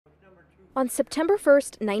On September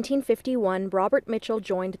 1st, 1951, Robert Mitchell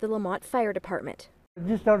joined the Lamont Fire Department.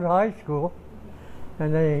 Just out of high school,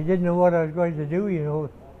 and I didn't know what I was going to do,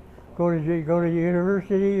 go to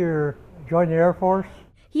university or join the Air Force.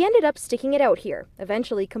 He ended up sticking it out here,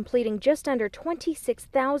 eventually completing just under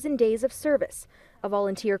 26,000 days of service, a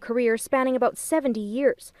volunteer career spanning about 70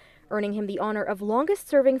 years, earning him the honor of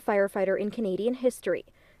longest-serving firefighter in Canadian history,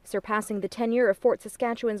 surpassing the tenure of Fort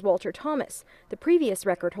Saskatchewan's Walter Thomas, the previous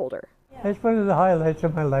record holder. It's one of the highlights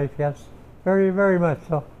of my life, yes. Very, very much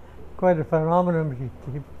so. Quite a phenomenon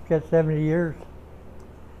to get 70 years.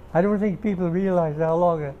 I don't think people realize how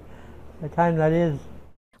long a time that is.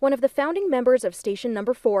 One of the founding members of Station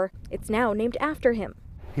Number 4, it's now named after him.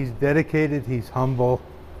 He's dedicated, he's humble.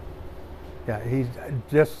 Yeah, he's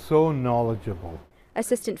just so knowledgeable.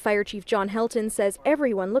 Assistant Fire Chief John Helton says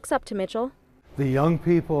everyone looks up to Mitchell. The young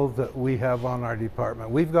people that we have on our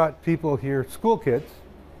department, we've got people here, school kids,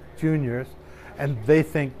 juniors, and they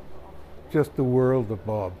think just the world of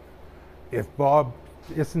Bob. If Bob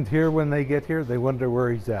isn't here when they get here, they wonder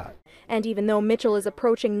where he's at. And even though Mitchell is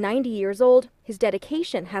approaching 90 years old, his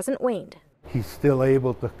dedication hasn't waned. He's still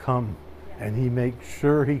able to come, and he makes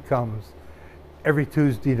sure he comes every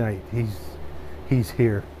Tuesday night. He's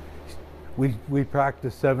here. We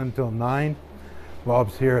practice 7 till 9.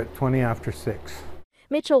 Bob's here at 20 after 6.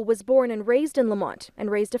 Mitchell was born and raised in Lamont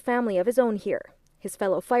and raised a family of his own here. His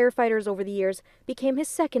fellow firefighters over the years became his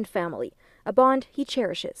second family, a bond he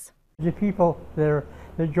cherishes. The people that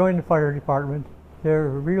join the fire department, they're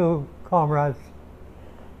real comrades.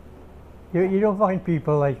 You don't find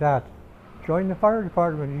people like that. Join the fire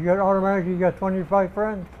department, you automatically got 25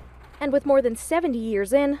 friends. And with more than 70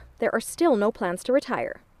 years in, there are still no plans to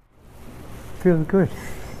retire. Feels good.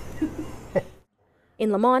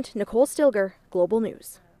 In Lamont, Nicole Stillger, Global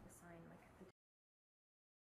News.